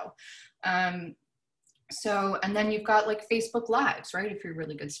video. And then you've got like Facebook Lives, right? If you're a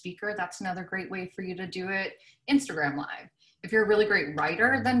really good speaker, that's another great way for you to do it. Instagram Live. If you're a really great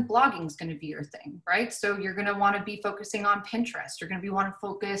writer, then blogging is going to be your thing, right? So you're going to want to be focusing on Pinterest. You're going to want to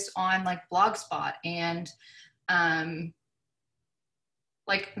focus on like Blogspot and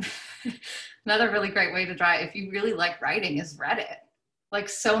like another really great way to try if you really like writing is Reddit. Like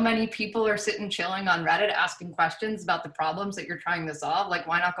so many people are sitting chilling on Reddit asking questions about the problems that you're trying to solve. Like,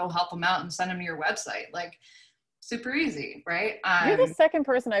 why not go help them out and send them your website? Like, super easy, right? You're the second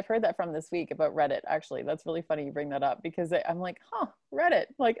person I've heard that from this week about Reddit, actually. That's really funny you bring that up because I'm like, Reddit,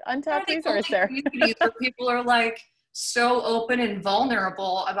 like untapped resource there. Where people are like so open and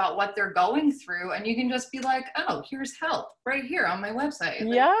vulnerable about what they're going through. And you can just be like, oh, here's help right here on my website.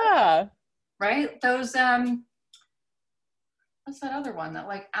 Like, yeah. Right? Those, what's that other one that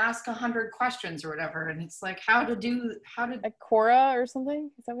like ask 100 questions or whatever? And it's like like Quora or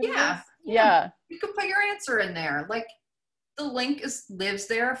something? Is that what it is? Yeah. You could put your answer in there. Like the link lives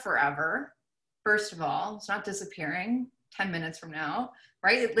there forever. First of all, it's not disappearing 10 minutes from now,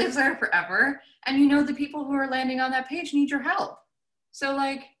 right? It lives there forever. And you know, the people who are landing on that page need your help. So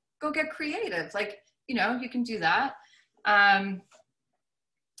like, go get creative. Like, you know, you can do that.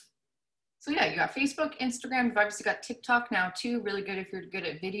 So yeah, you got Facebook, Instagram, you've obviously got TikTok now too, really good if you're good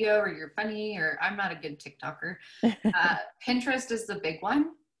at video or you're funny, or I'm not a good TikToker. Pinterest is the big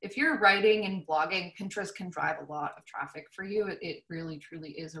one. If you're writing and blogging, Pinterest can drive a lot of traffic for you. It really,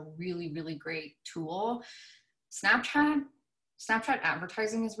 truly is a really, really great tool. Snapchat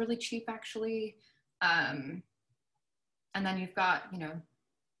advertising is really cheap actually. And then you've got, you know,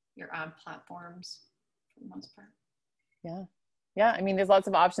 your ad platforms for the most part. Yeah. Yeah. I mean, there's lots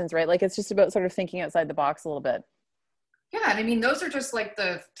of options, right? Like it's just about sort of thinking outside the box a little bit. Yeah. And I mean, those are just like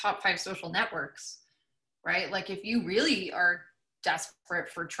the top 5 social networks, right? Like if you really are desperate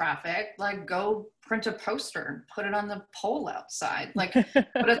for traffic, like go print a poster and put it on the pole outside. Like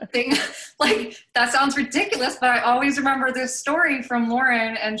put a thing, like that sounds ridiculous, but I always remember this story from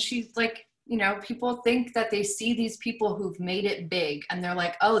Lauren, and she's like, you know, people think that they see these people who've made it big and they're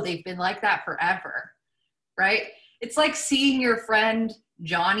like, oh, they've been like that forever, right? It's like seeing your friend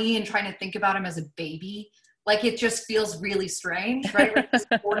Johnny and trying to think about him as a baby. Like it just feels really strange, right? Like this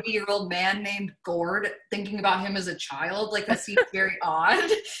 40-year-old man named Gord, thinking about him as a child, like that seems very odd,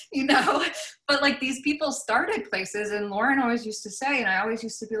 you know? But like these people started places, and Lauren always used to say, and I always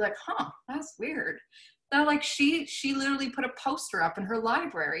used to be like, that's weird. That like she literally put a poster up in her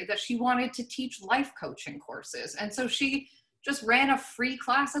library that she wanted to teach life coaching courses. And so she just ran a free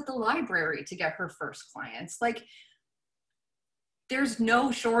class at the library to get her first clients. Like, there's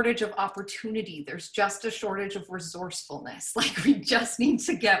no shortage of opportunity. There's just a shortage of resourcefulness. Like we just need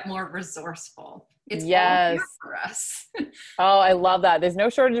to get more resourcul. It's all here for us. Oh, I love that. There's no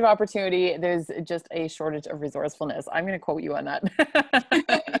shortage of opportunity. There's just a shortage of resourcefulness. I'm going to quote you on that.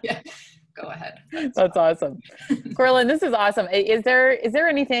 go ahead. That's awesome. Corlin, this is awesome. Is there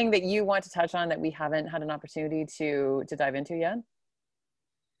anything that you want to touch on that we haven't had an opportunity to dive into yet?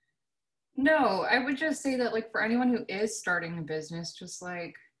 No, I would just say that like for anyone who is starting a business, just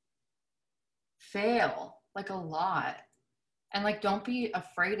like fail like a lot and like don't be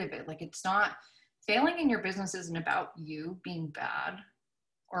afraid of it. Like it's not failing in your business isn't about you being bad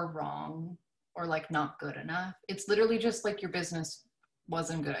or wrong or like not good enough. It's literally just like your business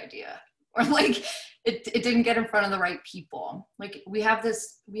wasn't a good idea or like it didn't get in front of the right people. Like we have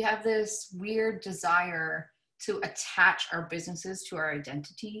this weird desire to attach our businesses to our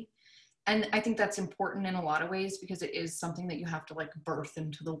identity. And I think that's important in a lot of ways because it is something that you have to like birth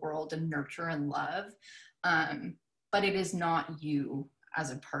into the world and nurture and love. But it is not you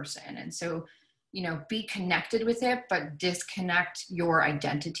as a person. And so, you know, be connected with it, but disconnect your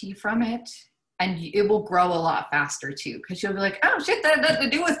identity from it. And it will grow a lot faster too, because you'll be like, oh shit, that had nothing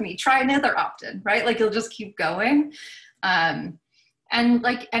to do with me. Try another opt-in, right? Like you'll just keep going. And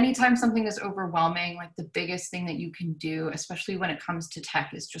like anytime something is overwhelming, like the biggest thing that you can do, especially when it comes to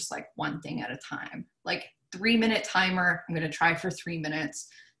tech, is just like one thing at a time. Like 3-minute timer, I'm going to try for 3 minutes.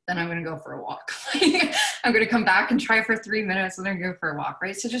 Then I'm going to go for a walk. I'm going to come back and try for 3 minutes and then go for a walk,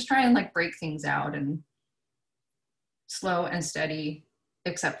 right? So just try and like break things out and slow and steady,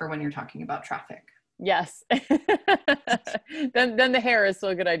 except for when you're talking about traffic. Yes. then the hair is still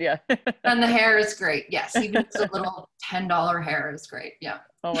a good idea. And the hair is great. Yes. Even just a little $10 hair is great. Yeah.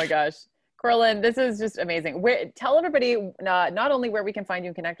 Oh my gosh. Corlin, this is just amazing. Tell everybody not only where we can find you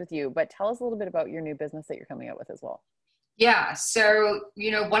and connect with you, but tell us a little bit about your new business that you're coming out with as well. Yeah. So, you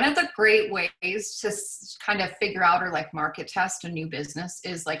know, one of the great ways to kind of figure out or like market test a new business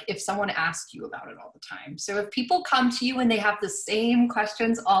is like if someone asks you about it all the time. So if people come to you and they have the same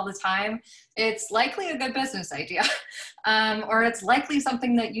questions all the time, it's likely a good business idea, or it's likely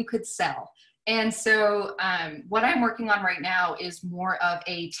something that you could sell. And so what I'm working on right now is more of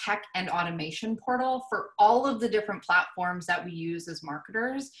a tech and automation portal for all of the different platforms that we use as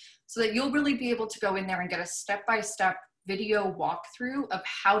marketers, so that you'll really be able to go in there and get a step-by-step video walkthrough of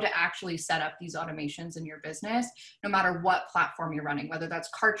how to actually set up these automations in your business, no matter what platform you're running, whether that's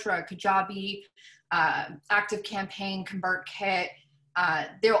Kartra, Kajabi, ActiveCampaign, ConvertKit,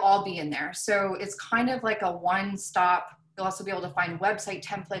 they'll all be in there. So it's kind of like a one-stop. You'll also be able to find website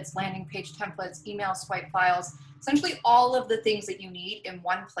templates, landing page templates, email swipe files, essentially all of the things that you need in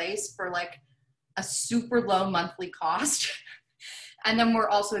one place for like a super low monthly cost. And then we're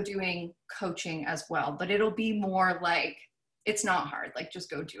also doing coaching as well, but it'll be more like, it's not hard. Like, just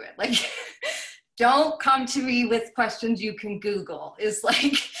go do it. Like, don't come to me with questions you can Google is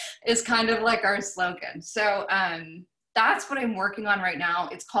kind of like our slogan. So, that's what I'm working on right now.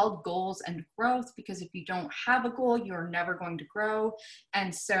 It's called Goals and Growth, because if you don't have a goal, you're never going to grow.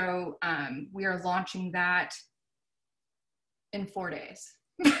 And so, we are launching that in 4 days.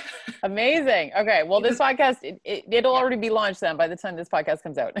 Amazing. Okay. Well, this podcast, it'll already be launched then by the time this podcast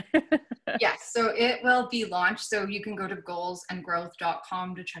comes out. Yes. So it will be launched. So you can go to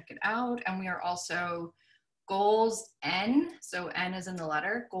goalsandgrowth.com to check it out. And we are also Goals N. So N is in the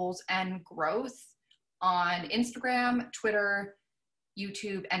letter, Goals and Growth on Instagram, Twitter,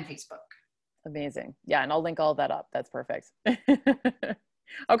 YouTube, and Facebook. Amazing. Yeah. And I'll link all that up. That's perfect.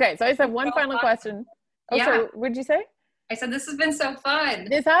 Okay. So I just have one final question. Oh, yeah. Sorry, what did you say? I said, this has been so fun.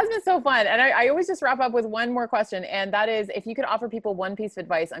 This has been so fun. And I always just wrap up with one more question. And that is, if you could offer people one piece of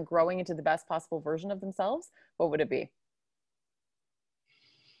advice on growing into the best possible version of themselves, what would it be?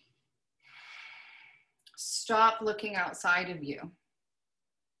 Stop looking outside of you.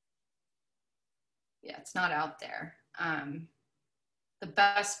 Yeah, it's not out there. The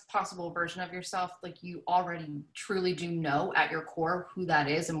best possible version of yourself, like you already truly do know at your core who that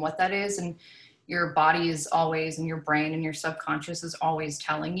is and what that is. And your body is always, and your brain and your subconscious is always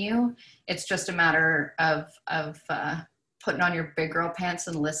telling you. It's just a matter of putting on your big girl pants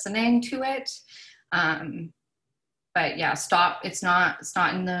and listening to it. But yeah, stop. It's not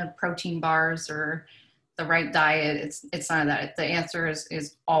in the protein bars or the right diet. It's none of that. The answer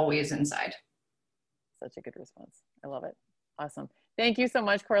is always inside. Such a good response. I love it. Awesome. Thank you so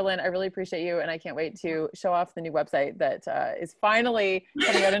much, Corlin. I really appreciate you. And I can't wait to show off the new website that is finally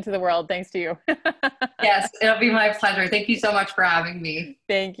coming out into the world. Thanks to you. Yes, it'll be my pleasure. Thank you so much for having me.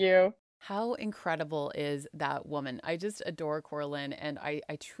 Thank you. How incredible is that woman? I just adore Coraline, and I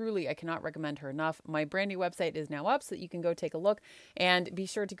truly, I cannot recommend her enough. My brand new website is now up so that you can go take a look, and be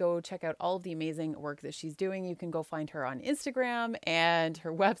sure to go check out all of the amazing work that she's doing. You can go find her on Instagram and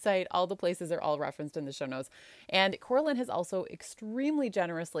her website. All the places are all referenced in the show notes. And Coraline has also extremely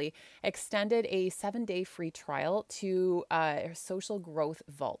generously extended a 7-day free trial to her Social Growth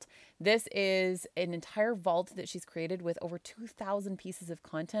Vault. This is an entire vault that she's created with over 2,000 pieces of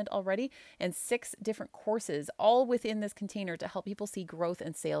content already and 6 different courses, all within this container to help people see growth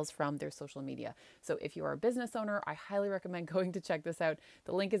and sales from their social media. So if you are a business owner, I highly recommend going to check this out.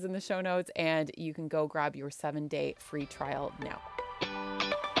 The link is in the show notes, and you can go grab your 7-day free trial now.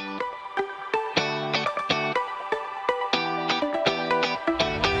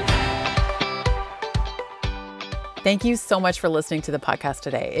 Thank you so much for listening to the podcast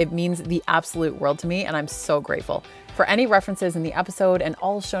today. It means the absolute world to me, and I'm so grateful. For any references in the episode and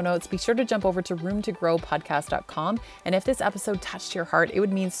all show notes, be sure to jump over to roomtogrowpodcast.com. And if this episode touched your heart, it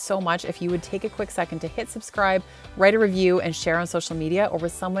would mean so much if you would take a quick second to hit subscribe, write a review, and share on social media or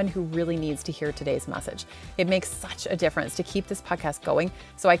with someone who really needs to hear today's message. It makes such a difference to keep this podcast going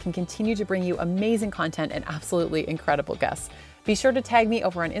so I can continue to bring you amazing content and absolutely incredible guests. Be sure to tag me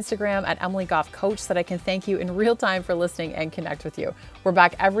over on Instagram at Emily Goff Coach so that I can thank you in real time for listening and connect with you. We're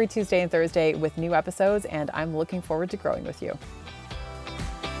back every Tuesday and Thursday with new episodes, and I'm looking forward to growing with you.